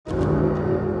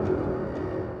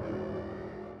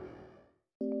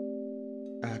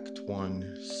Act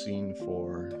 1, Scene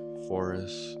 4,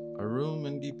 Forest, a room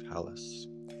in the palace.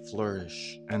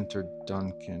 Flourish, entered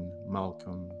Duncan,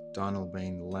 Malcolm,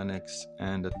 Donalbain, Lennox,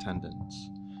 and attendants.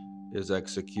 Is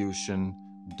execution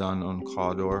done on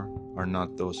Cawdor? Are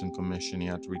not those in commission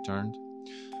yet returned?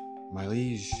 My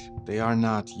liege, they are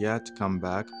not yet come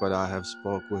back, but I have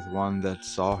spoke with one that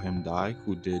saw him die,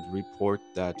 who did report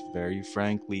that very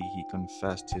frankly he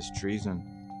confessed his treason.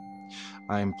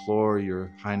 I implore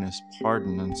your highness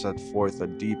pardon and set forth a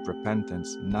deep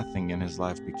repentance. Nothing in his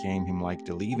life became him like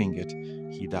the leaving it.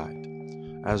 He died,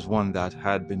 as one that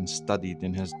had been studied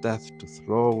in his death to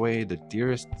throw away the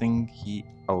dearest thing he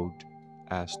owed,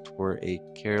 as 'twere a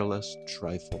careless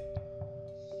trifle.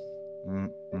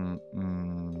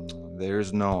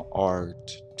 There's no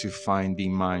art to find the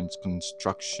mind's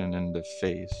construction in the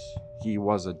face. He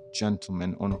was a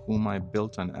gentleman on whom I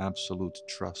built an absolute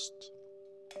trust.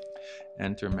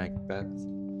 Enter Macbeth,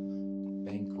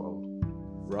 Banquo,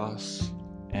 Ross,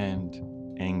 and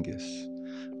Angus.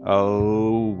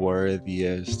 O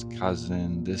worthiest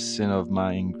cousin, the sin of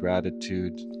my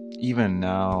ingratitude, even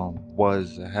now,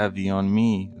 was heavy on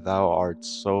me. Thou art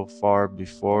so far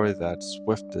before that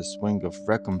swiftest wing of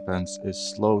recompense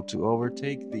is slow to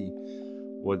overtake thee.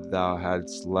 Would thou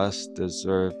hadst less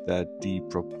deserved that the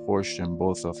proportion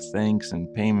both of thanks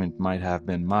and payment might have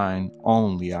been mine.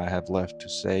 Only I have left to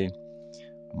say,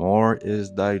 more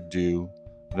is thy due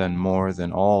than more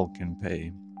than all can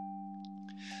pay.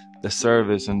 The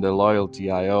service and the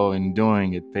loyalty I owe in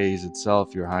doing it pays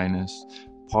itself, your highness.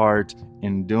 Part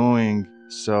in doing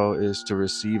so is to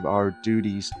receive our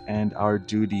duties, and our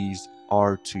duties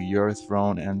are to your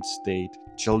throne and state,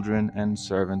 children and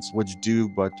servants, which do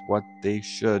but what they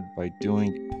should by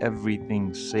doing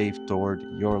everything safe toward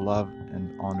your love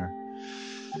and honor.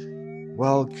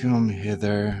 Welcome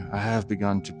hither. I have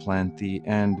begun to plant thee,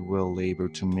 and will labor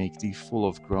to make thee full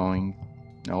of growing.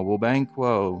 Noble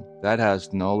Banquo, that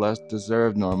hast no less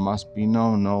deserved, nor must be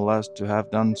known no less to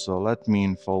have done so. Let me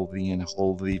enfold thee and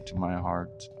hold thee to my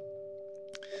heart.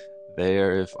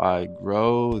 There, if I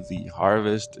grow, the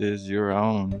harvest is your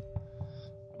own.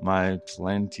 My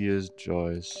plenteous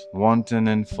joys, wanton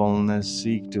in fullness,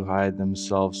 seek to hide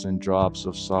themselves in drops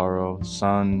of sorrow.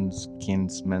 Sons,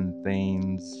 kinsmen,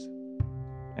 thanes,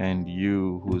 and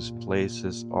you whose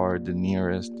places are the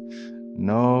nearest,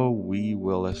 know we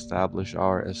will establish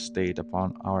our estate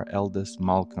upon our eldest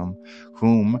Malcolm,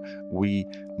 whom we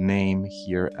name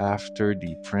hereafter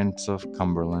the Prince of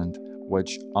Cumberland,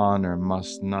 which honor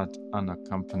must not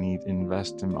unaccompanied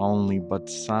invest him only, but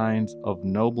signs of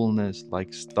nobleness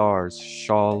like stars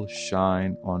shall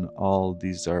shine on all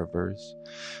deservers,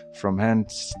 from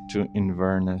hence to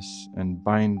Inverness, and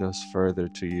bind us further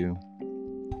to you.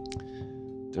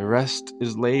 The rest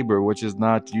is labor which is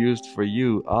not used for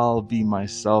you. I'll be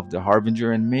myself the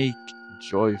harbinger, and make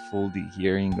joyful the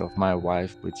hearing of my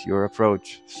wife with your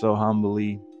approach. So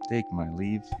humbly take my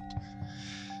leave.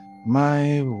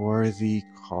 My worthy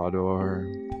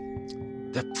Cawdor,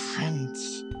 the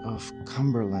Prince of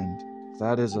Cumberland,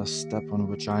 that is a step on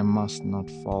which I must not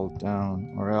fall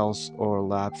down, or else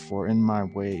o'erlap, for in my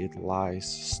way it lies.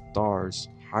 Stars,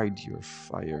 hide your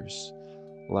fires.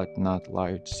 Let not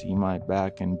light see my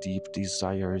back and deep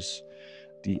desires.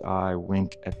 The eye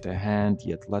wink at the hand,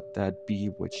 yet let that be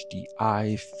which the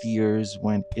eye fears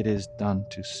when it is done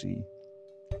to see.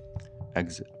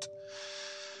 Exit.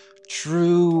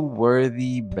 True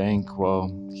worthy Banquo,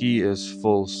 he is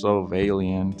full so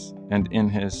valiant, and in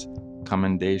his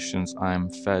commendations I am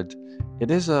fed. It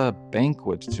is a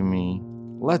banquet to me.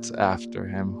 Let's after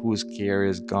him, whose care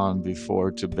is gone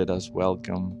before to bid us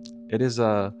welcome. It is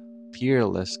a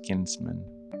peerless kinsman.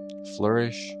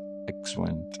 Flourish,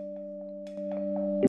 exeunt.